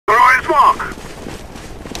Smoke!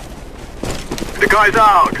 The guy's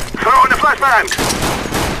out! Throw in the flashbang!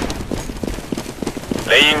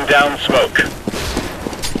 Laying down smoke.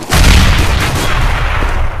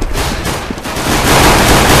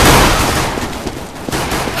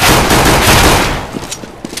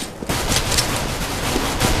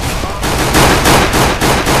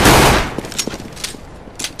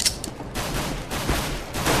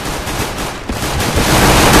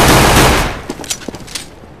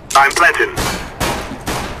 I'm planting.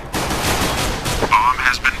 Bomb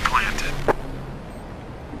has been planted.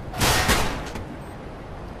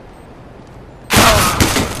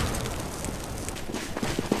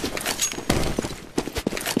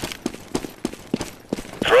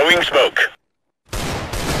 Throwing smoke.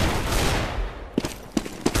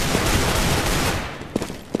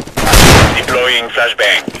 Deploying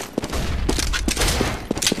flashbang.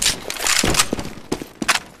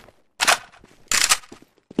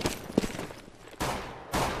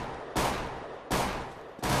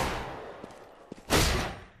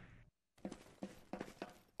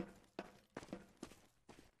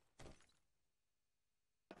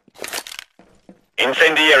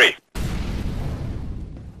 Incendiary.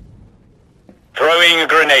 Throwing a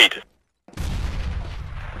grenade.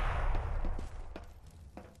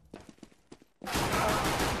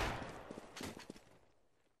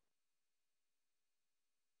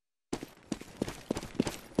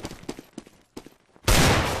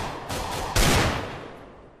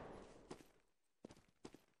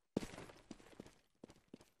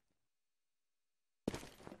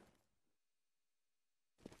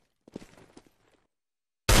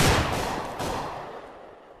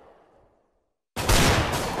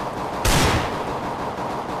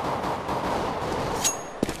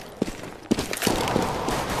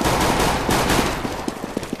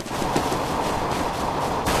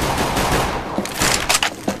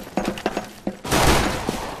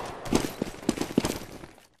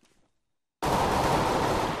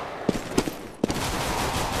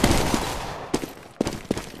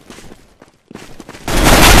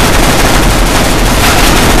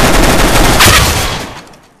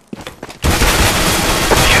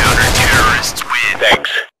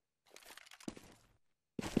 Thanks.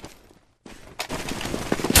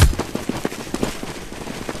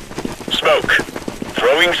 Smoke.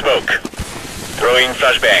 Throwing smoke. Throwing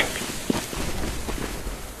flashbang.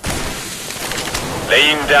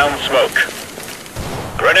 Laying down smoke.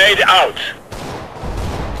 Grenade out.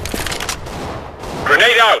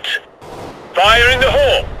 Grenade out. Fire in the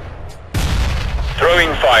hole.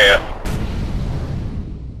 Throwing fire.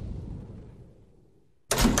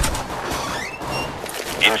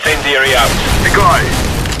 Incendiary out. The guy!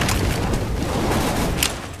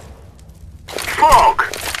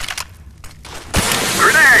 Smoke!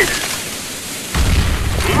 Grenade!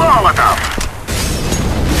 Molotov!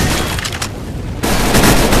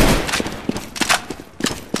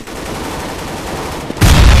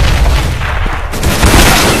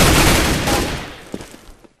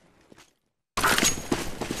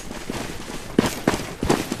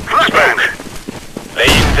 Flashbang!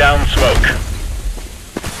 Laying down smoke.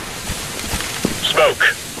 Smoke.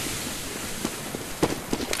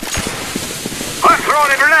 I'm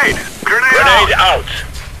throwing a grenade! Grenade out.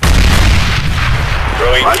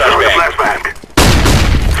 Throwing I'm throwing a flashbang. flashbang!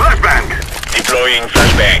 Flashbang! Deploying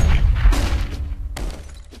flashbang.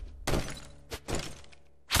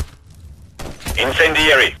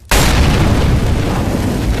 Incendiary.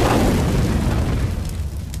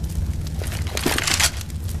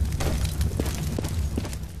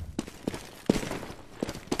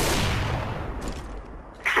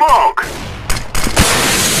 Smoke!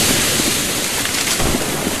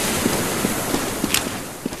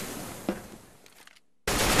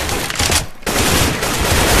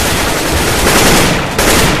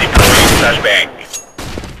 Deploying flashbang.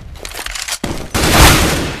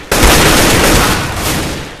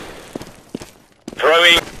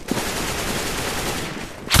 Throwing.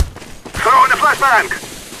 Throw in the flashbang!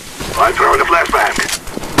 I'm throwing a flashbang!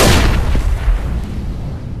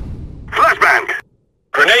 Flashbang!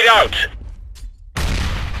 Grenade out.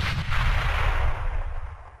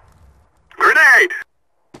 Grenade!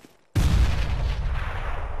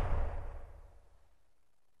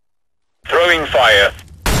 Throwing fire.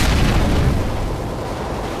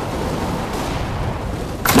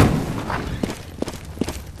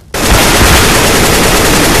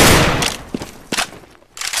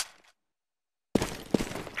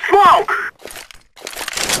 Smoke!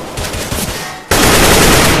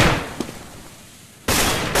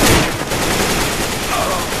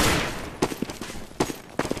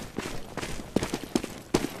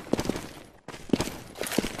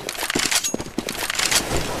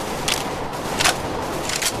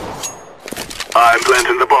 I'm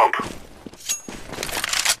planting the bomb.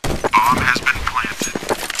 Bomb has been planted.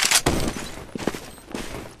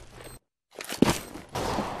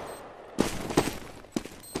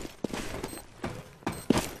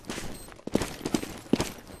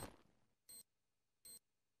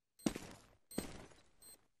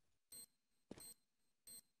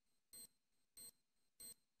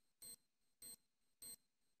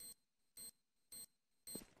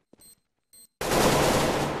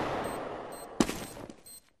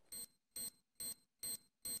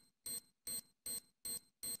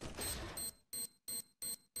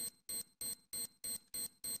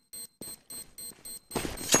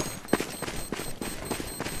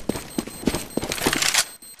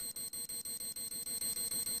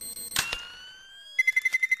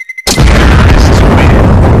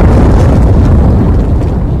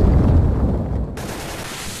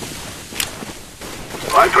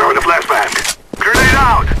 I'm throwing a flashbang. Grenade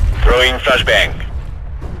out! Throwing flashbang.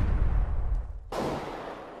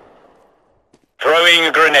 Throwing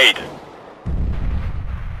a grenade.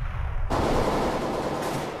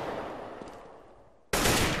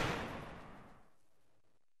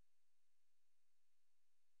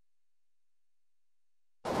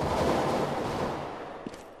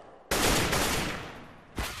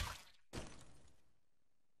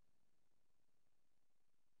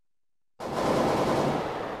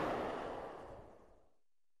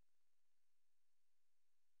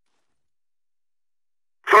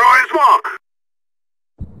 Throwing smoke!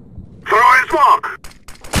 Throwing smoke!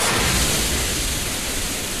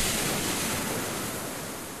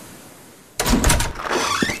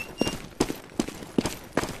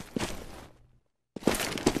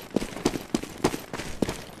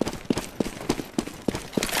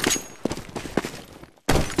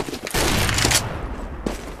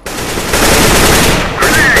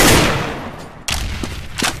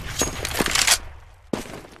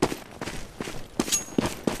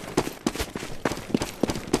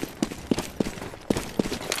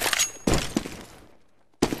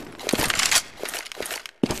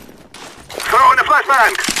 Throwing a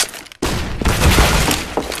flashbang!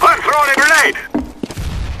 I'm throwing a grenade!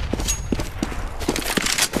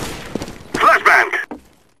 Flashbang!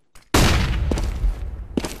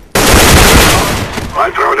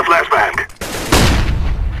 I'm throwing a flashbang!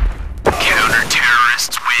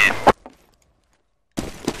 Counter-terrorists win.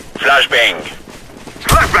 Flashbang.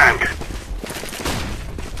 Flashbang!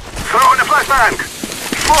 Throwing a flashbang!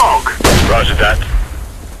 Smoke! Roger that.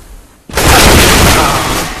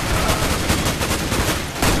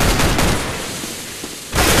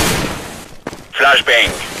 Flashbang.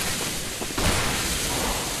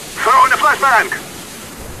 Throwing a flashbang!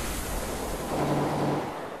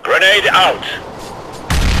 Grenade out.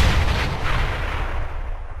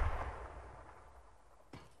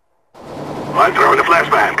 I'm throwing a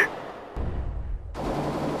flashbang!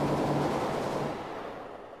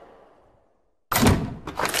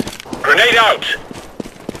 Grenade out.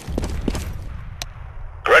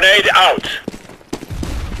 Grenade out.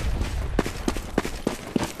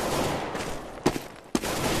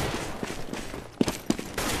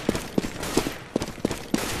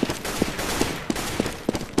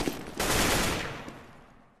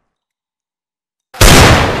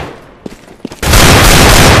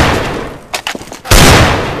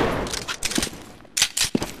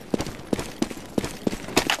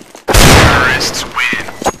 Terrorists win.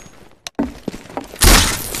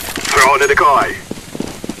 Throwing a decoy!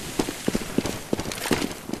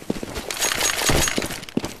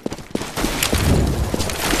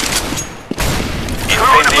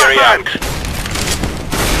 Throwing a Incendiary flashbang! out.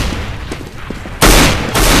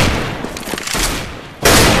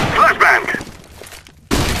 Flashbang!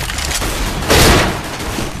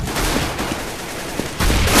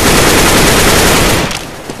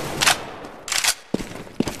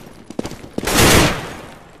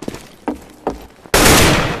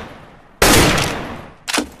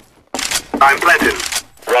 I'm planting.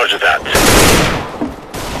 Roger that.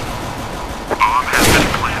 Bomb has been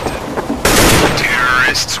planted.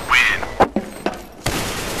 Terrorists win.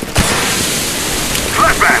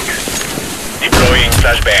 Flashbang! Deploying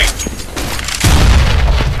flashbang.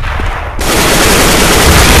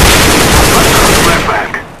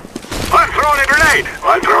 Flashbang! I'm throwing a grenade!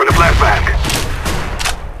 I'm throwing a flashbang!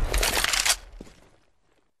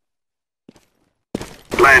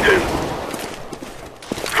 Planting.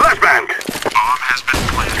 Flashbang! Bomb has been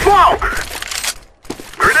planted. Smoke!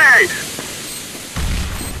 Grenade!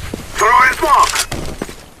 Throwing smoke!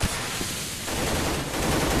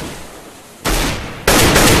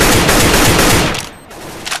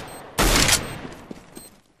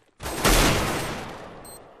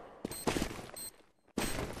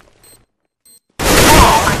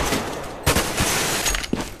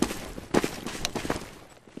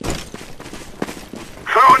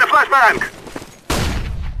 flashbang!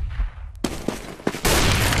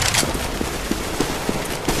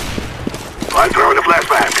 I'm throwing a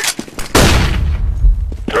flashbang.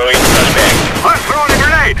 Throwing flashbang. I'm throwing a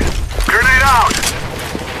grenade! Grenade out!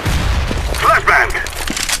 Flashbang!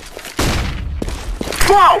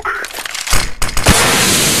 Smoke!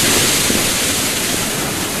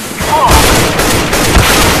 Smoke!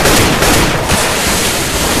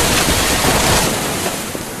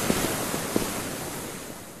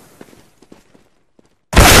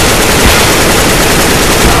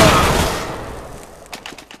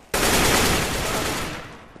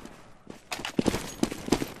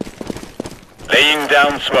 Laying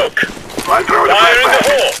down smoke. I'm throwing a Fire in the flashbang.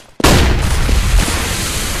 hole!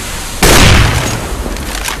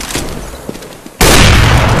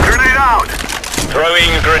 Grenade out! Throwing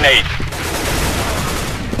a grenade.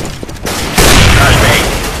 Flashbang.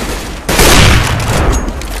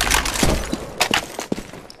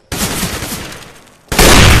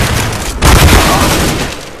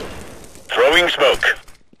 Throwing smoke.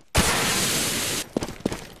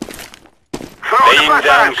 Throwing a Laying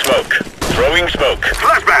down flashbang! smoke. Throwing smoke.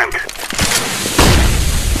 Flashbang!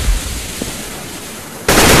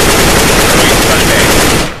 Throwing flashbang.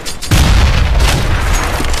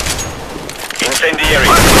 Incendiary.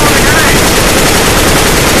 I'm throwing a grenade!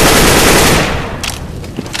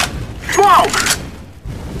 Smoke!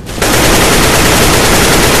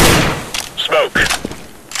 Smoke.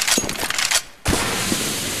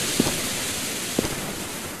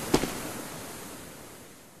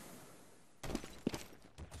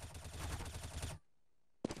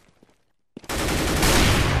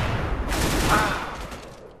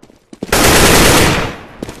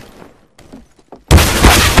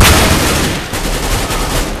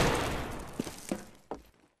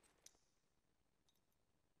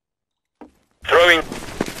 Throwing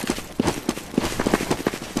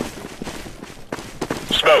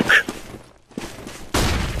smoke.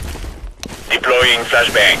 Deploying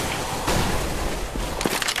flashbang.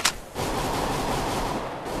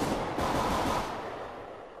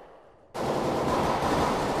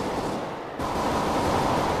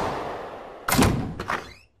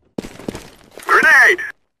 Grenade!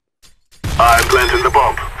 I'm planting the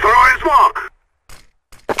bomb. Throwing smoke!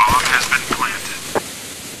 Bomb has been planted.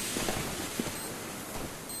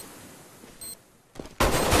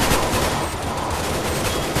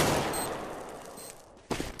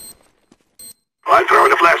 I'm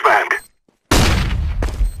throwing a flashbang.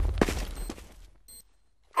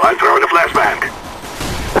 I'm throwing a flashbang.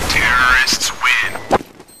 Terrorists win.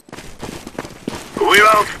 We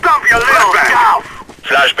will stomp your little cow!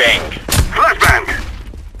 Flashbang. Flashbang!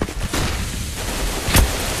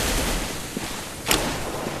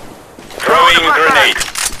 Throwing grenade.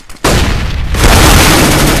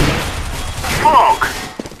 Smoke!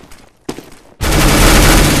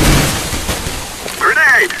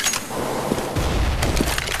 Grenade!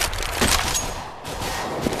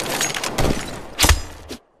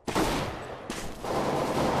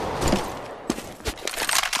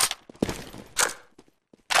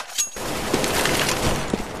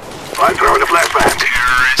 I'm throwing a flashbang.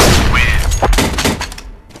 Terrorists win.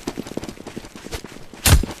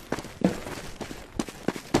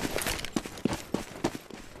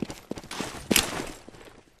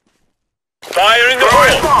 Fire in the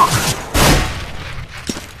Throwing hole! smoke!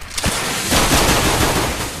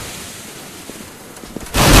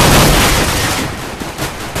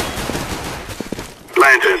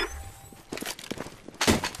 Planting.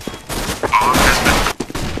 Bomb has been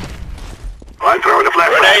I'm throwing a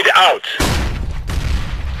flashbang. Grenade out!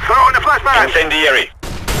 Throwing a flashbang. Incendiary.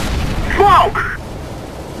 Smoke!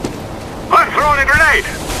 I'm throwing a grenade.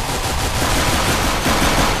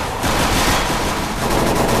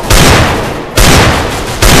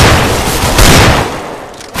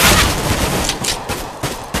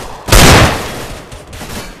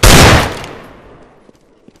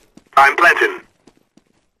 I'm planting.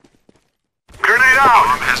 Grenade out!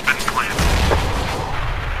 bomb has been planted.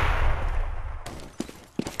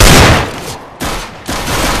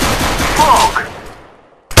 Smoke!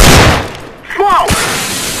 Smoke!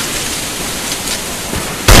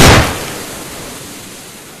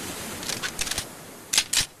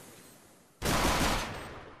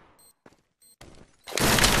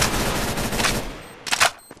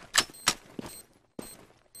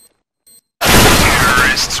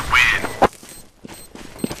 Terrorists win.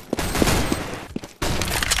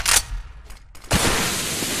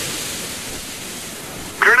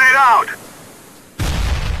 Grenade out!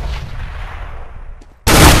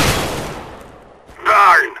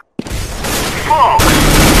 Darn! Smoke!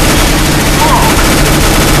 Smoke!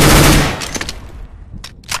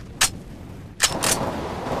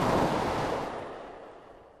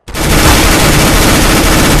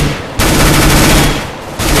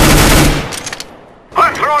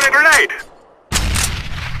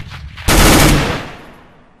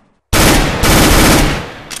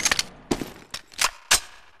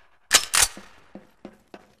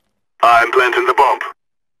 I'm planting the bomb.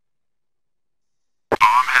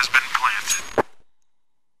 Bomb has been planted.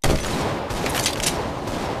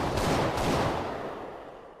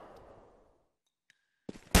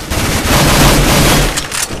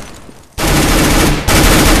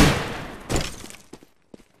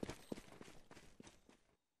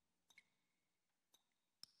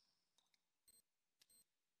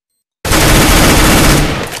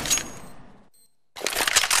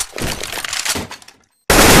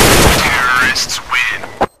 Terrorists win.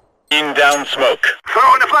 In down smoke.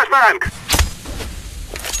 Throwing a flashbang.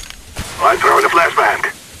 I'm throwing a flashbang.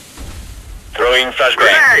 Throwing flashbang.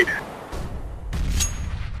 Grenade!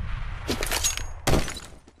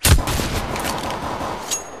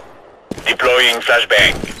 Deploying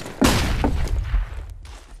flashbang.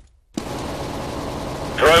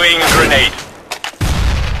 Throwing grenade.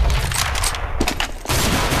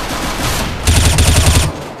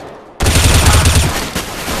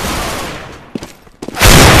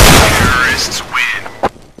 Terrorists win.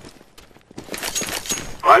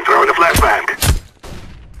 I'm throwing a flashbang.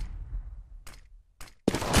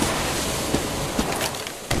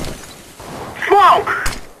 Smoke!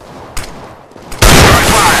 Throwing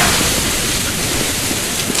fire.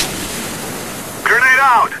 Grenade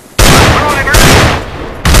out! I'm throwing a grenade!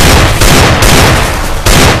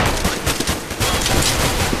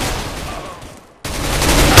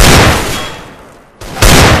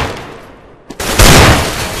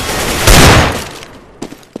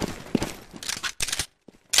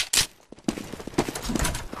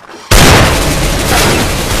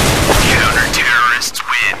 Counter-terrorists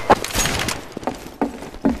win.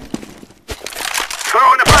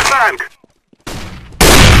 Throwing a flashbang!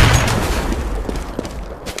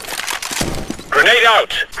 Grenade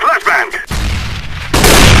out. Flashbang!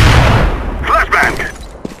 Flashbang!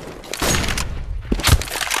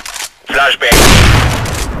 Flashbang.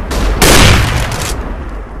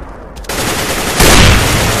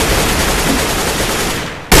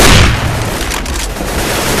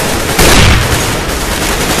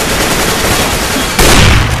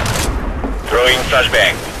 Throwing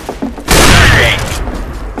flashbang. Flashbang.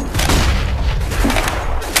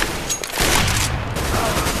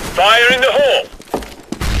 Fire in the hole.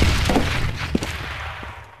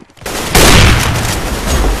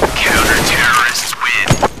 Counter-terrorists win.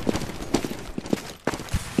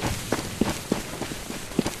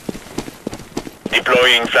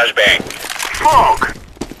 Deploying flashbang. Smoke! I'm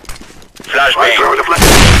Flashbang. throwing a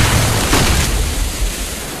flashbang.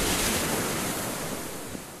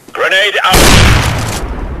 Grenade out.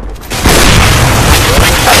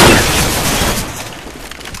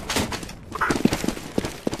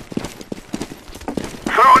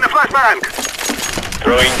 Throwing a flashbang!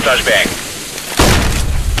 Throwing flashbang.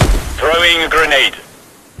 Throwing a grenade.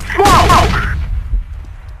 Smoke!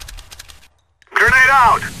 Grenade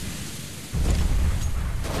out!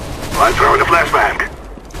 I'm throwing a flashbang.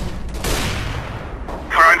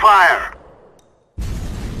 Throwing fire.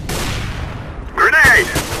 Grenade!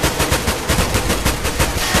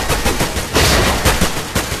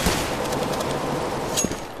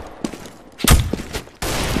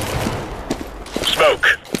 Smoke.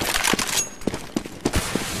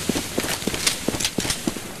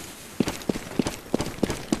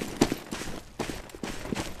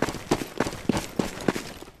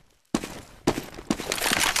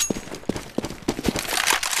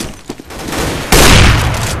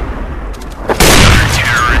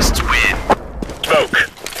 Counter-terrorists win. Smoke.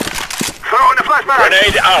 Throwing a flashbang!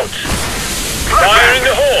 Grenade out. Fire in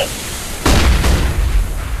the hole.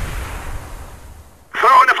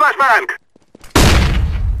 Throwing a flashbang!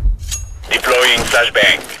 Deploying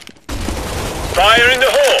flashbang. Fire in the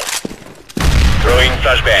hole. Throwing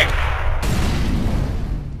flashbang.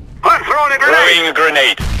 I'm throwing a grenade! Throwing a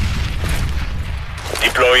grenade.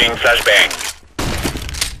 Deploying flashbang.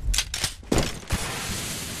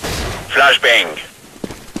 Flashbang.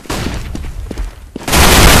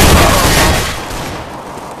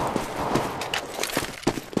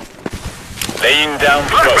 Laying down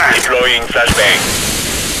smoke. Flashbang. Deploying flashbang.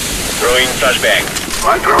 Throwing flashbang.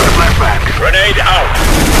 I'm throwing a flashbang. Grenade out.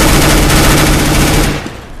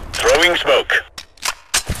 Throwing smoke.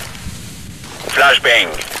 Flashbang.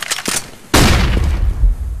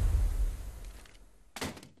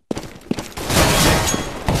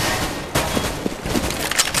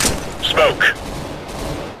 Smoke.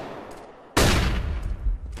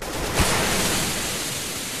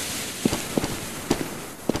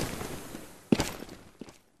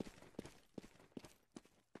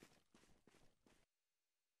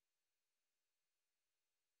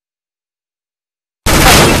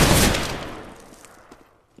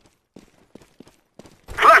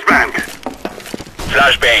 Flashbang!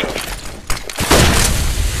 Flashbang.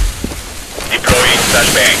 Deploying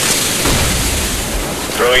flashbang.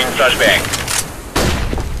 Throwing flashbang.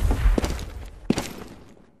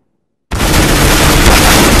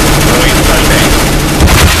 Throwing flashbang.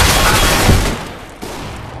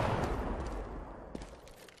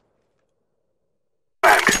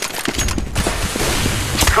 Bang.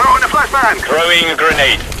 Throwing a flashbang. Throwing a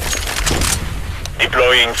grenade.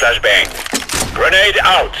 Deploying flashbang. Grenade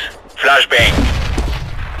out. Flashbang.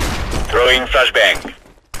 Throwing flashbang.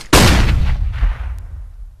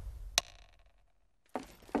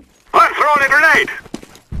 I'm throwing a grenade.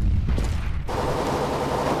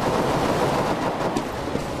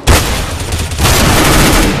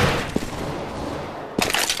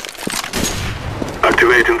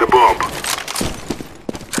 Activating the bomb.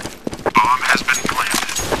 Bomb has been planted.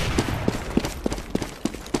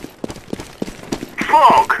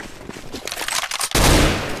 Smoke.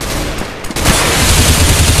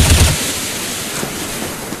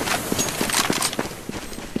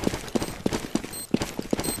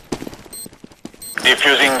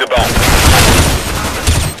 Defusing the bomb.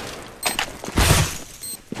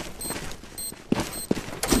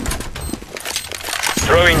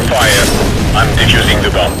 Throwing fire. I'm defusing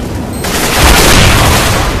the bomb.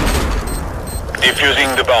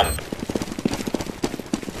 Defusing the bomb.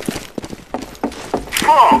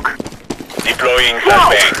 Smoke. Deploying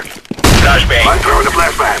flashbang. Flashbang. I'm throwing a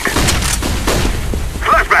flashbang.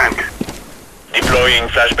 Flashbang. Deploying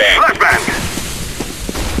flashbang. Flashbang.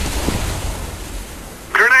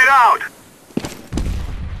 Grenade out.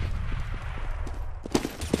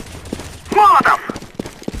 Molotov.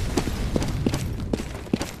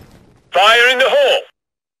 Fire in the hole.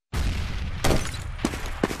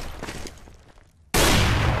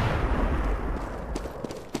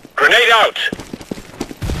 Grenade out.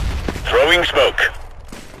 Throwing smoke.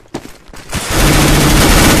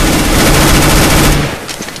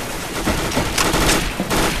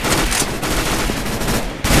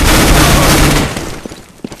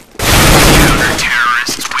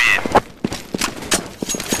 Counter-terrorists win.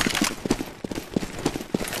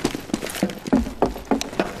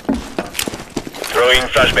 Throwing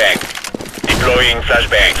flashbang. Deploying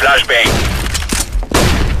flashbang. Flashbang.